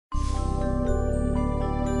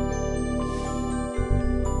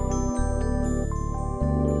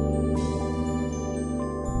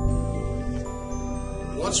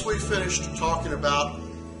once we finished talking about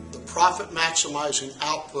the profit maximizing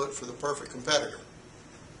output for the perfect competitor,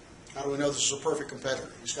 how do we know this is a perfect competitor?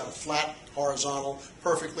 He's got a flat, horizontal,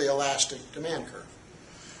 perfectly elastic demand curve.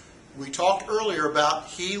 We talked earlier about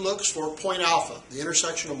he looks for point alpha, the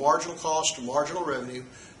intersection of marginal cost and marginal revenue,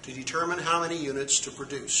 to determine how many units to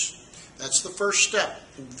produce. That's the first step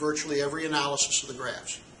in virtually every analysis of the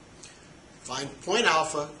graphs. Find point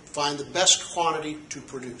alpha, find the best quantity to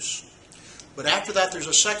produce. But after that, there's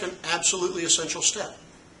a second absolutely essential step.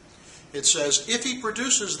 It says if he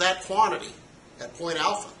produces that quantity at point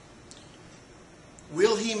alpha,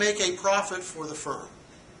 will he make a profit for the firm?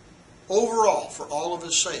 Overall, for all of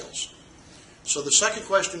his sales. So the second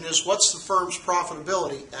question is, what's the firm's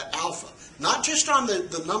profitability at alpha? Not just on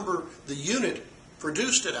the number, the unit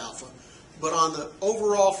produced at alpha, but on the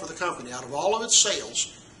overall for the company. Out of all of its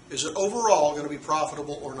sales, is it overall going to be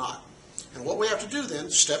profitable or not? And what we have to do then,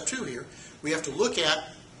 step 2 here, we have to look at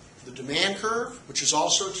the demand curve, which is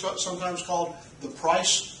also sometimes called the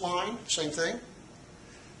price line, same thing.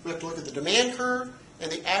 We have to look at the demand curve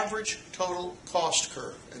and the average total cost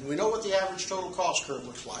curve. And we know what the average total cost curve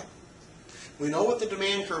looks like. We know what the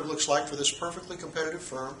demand curve looks like for this perfectly competitive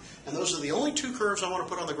firm, and those are the only 2 curves I want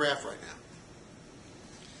to put on the graph right now.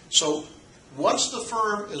 So once the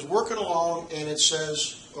firm is working along and it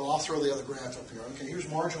says, well, I'll throw the other graph up here. Okay, here's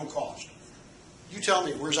marginal cost. You tell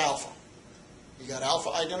me, where's alpha? You got alpha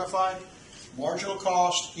identified? Marginal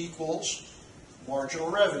cost equals marginal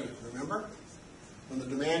revenue, remember? When the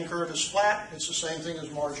demand curve is flat, it's the same thing as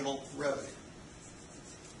marginal revenue.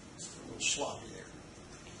 It's a little sloppy there.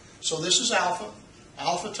 So this is alpha.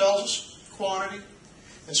 Alpha tells us quantity.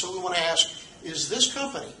 And so we want to ask, is this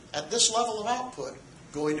company at this level of output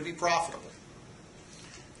going to be profitable?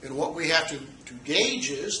 And what we have to gauge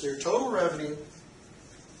is their total revenue,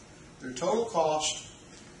 their total cost,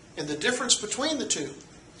 and the difference between the two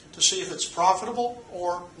to see if it's profitable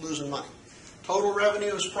or losing money. Total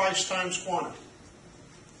revenue is price times quantity.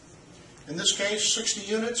 In this case, 60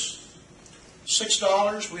 units,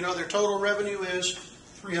 $6. We know their total revenue is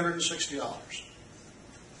 $360.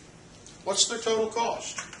 What's their total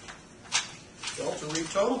cost? Well, to read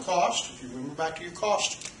total cost, if you remember back to your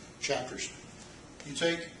cost chapters, you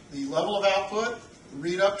take the level of output,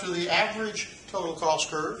 read up to the average total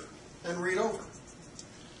cost curve, and read over.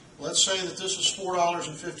 Let's say that this is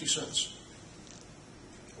 $4.50.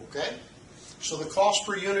 Okay? So the cost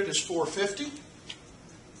per unit is $4.50.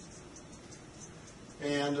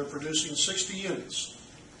 And they're producing 60 units.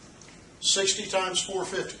 60 times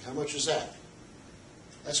 $4.50, how much is that?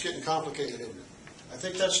 That's getting complicated, isn't it? I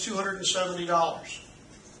think that's $270.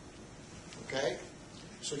 Okay?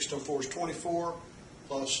 6 times 4 is 24,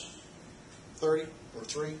 plus 30, or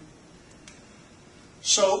 3.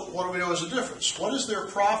 So, what do we know is the difference? What is their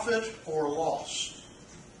profit or loss?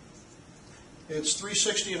 It's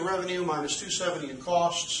 $360 in revenue minus $270 in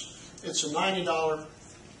costs. It's a $90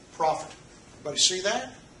 profit. Everybody see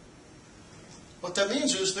that? What that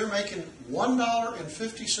means is they're making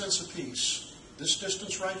 $1.50 a piece. This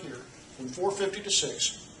distance right here, from 450 to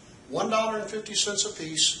 6, $1.50 a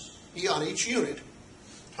piece on each unit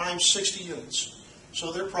times 60 units.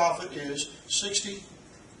 So their profit is 60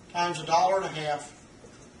 times $1.50,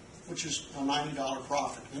 which is a $90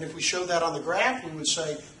 profit. And if we showed that on the graph, we would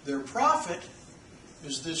say their profit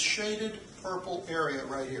is this shaded purple area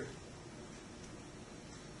right here.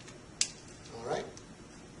 All right?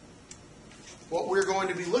 What we're going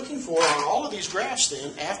to be looking for on all of these graphs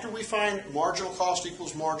then, after we find marginal cost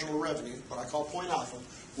equals marginal revenue, what I call point alpha,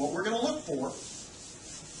 what we're going to look for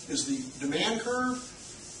is the demand curve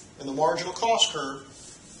and the marginal cost curve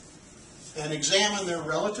and examine their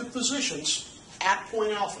relative positions at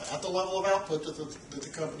point alpha, at the level of output that the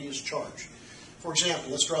company is charged. For example,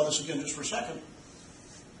 let's draw this again just for a second.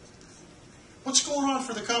 What's going on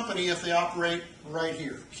for the company if they operate right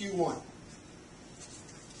here, Q1?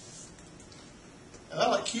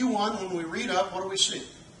 Well, at Q1, when we read up, what do we see?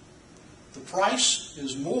 The price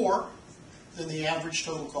is more than the average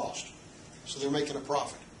total cost. So they're making a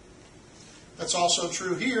profit. That's also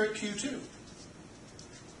true here at Q2.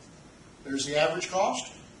 There's the average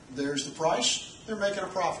cost. There's the price. They're making a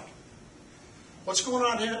profit. What's going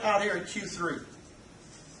on out here at Q3?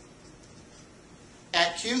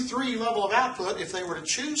 At Q3 level of output, if they were to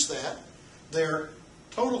choose that, their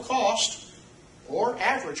total cost or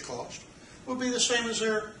average cost would be the same as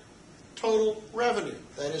their total revenue.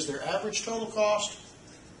 That is, their average total cost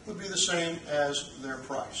would be the same as their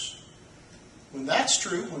price. When that's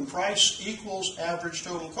true, when price equals average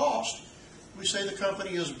total cost, we say the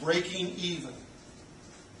company is breaking even.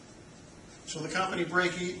 So the company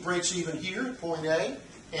breaks even here at point A,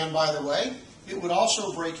 and by the way, it would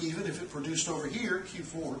also break even if it produced over here,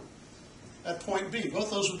 Q4, at point B.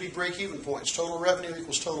 Both those would be break-even points. Total revenue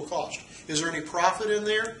equals total cost. Is there any profit in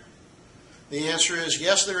there? The answer is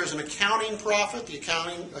yes, there is an accounting profit. The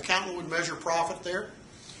accountant would measure profit there.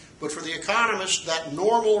 But for the economist, that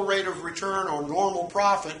normal rate of return or normal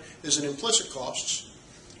profit is an implicit cost.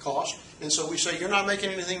 And so we say you're not making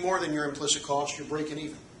anything more than your implicit cost. You're breaking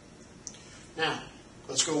even. Now,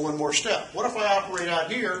 let's go one more step. What if I operate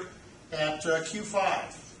out here at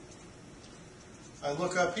Q5? I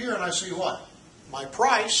look up here and I see what? My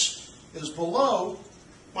price is below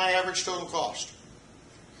my average total cost.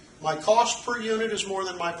 My cost per unit is more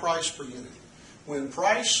than my price per unit. When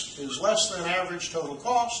price is less than average total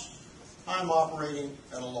cost, I'm operating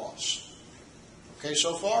at a loss. Okay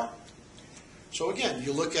so far? So again,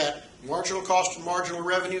 you look at marginal cost and marginal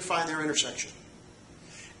revenue, find their intersection.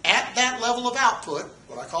 At that level of output,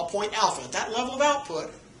 what I call point alpha, at that level of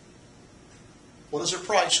output, what is their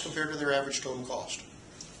price compared to their average total cost?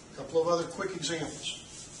 A couple of other quick examples.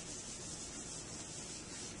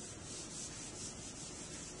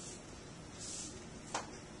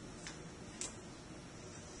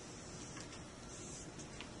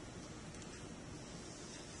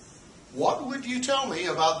 What would you tell me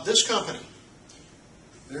about this company?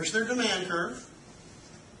 There's their demand curve,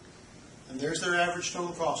 and there's their average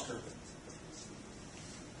total cost curve.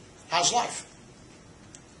 How's life?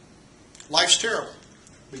 Life's terrible,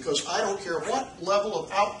 because I don't care what level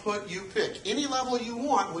of output you pick. Any level you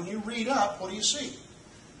want, when you read up, what do you see?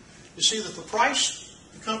 You see that the price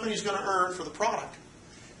the company is going to earn for the product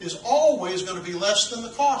is always going to be less than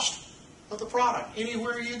the cost of the product.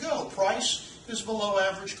 Anywhere you go, price is below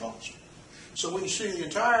average cost. So when you see the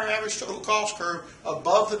entire average total cost curve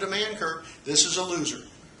above the demand curve, this is a loser.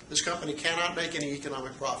 This company cannot make any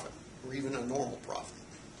economic profit, or even a normal profit.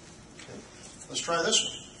 Okay. Let's try this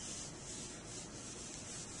one.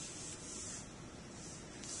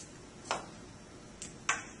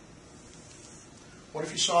 What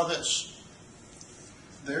if you saw this?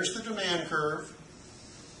 There's the demand curve.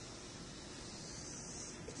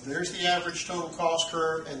 There's the average total cost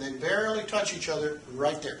curve, and they barely touch each other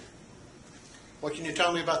right there. What can you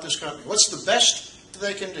tell me about this company? What's the best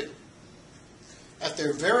they can do? At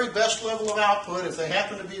their very best level of output, if they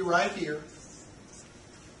happen to be right here,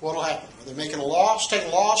 what will happen? Are they making a loss, taking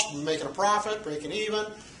a loss, making a profit, breaking even?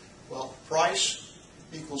 Well, price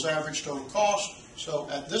equals average total cost. So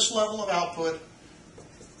at this level of output,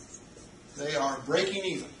 they are breaking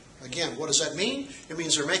even. Again, what does that mean? It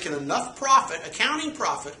means they're making enough profit, accounting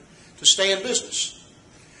profit, to stay in business.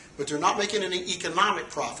 But they're not making any economic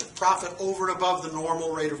profit over and above the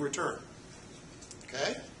normal rate of return.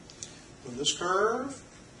 Okay? When this curve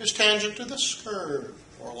is tangent to this curve,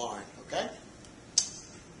 or line. Okay?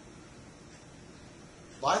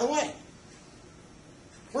 By the way,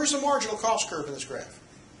 where's the marginal cost curve in this graph?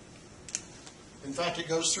 In fact, it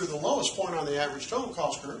goes through the lowest point on the average total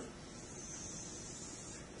cost curve.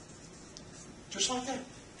 Just like that.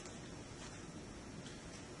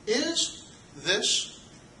 Is this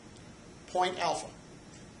point alpha?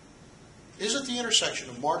 Is it the intersection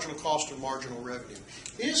of marginal cost and marginal revenue?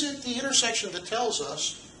 Is it the intersection that tells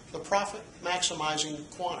us the profit maximizing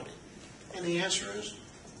quantity? And the answer is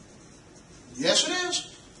yes, it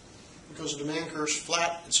is. Because the demand curve is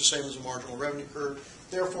flat, it's the same as the marginal revenue curve.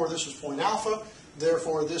 Therefore, this is point alpha.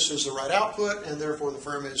 Therefore, this is the right output, and therefore the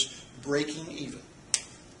firm is breaking even.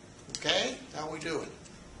 Okay? How are we doing?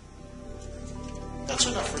 That's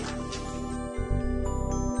enough for now.